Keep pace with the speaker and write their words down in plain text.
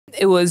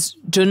it was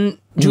June,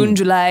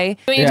 July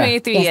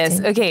 2023. Yes.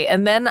 Okay.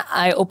 And then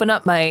I opened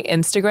up my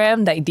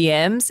Instagram, like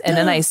DMs, and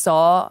then I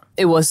saw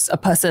it was a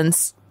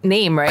person's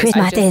name, right? Chris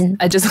Martin.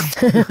 I just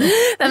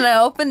then I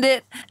opened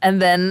it,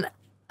 and then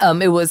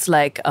it was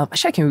like,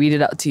 actually I can read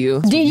it out to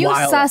you. Did you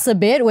sus a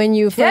bit when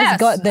you first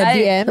got the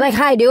DM? Like,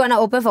 hi, do you want to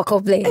open for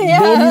Coldplay?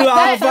 Yeah,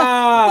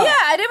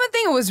 I didn't even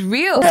think it was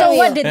real. So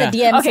what did the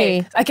DM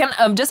say? I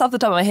can just off the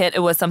top of my head,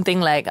 it was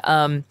something like,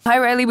 "Hi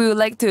RRiley, we would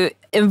like to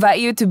invite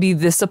you to be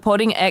the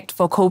supporting act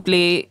for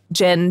Coldplay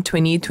Gen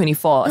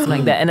 2024," something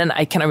like that. And then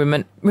I cannot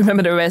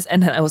remember the rest.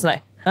 And then I was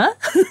like, huh?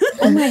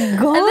 Oh my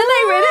god! And then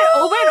I read it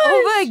over and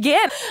over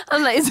again.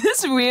 I'm like, is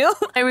this real?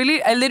 I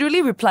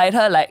literally replied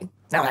her like,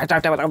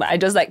 I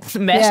just like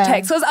smashed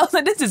text because I was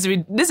like,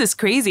 this is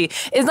crazy.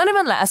 It's not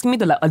even like asking me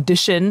to like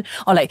audition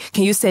or like,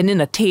 can you send in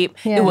a tape?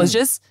 It was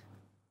just,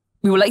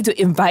 we would like to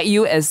invite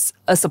you as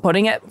a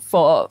supporting act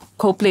for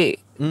Coldplay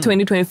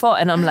 2024,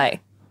 and I'm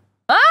like,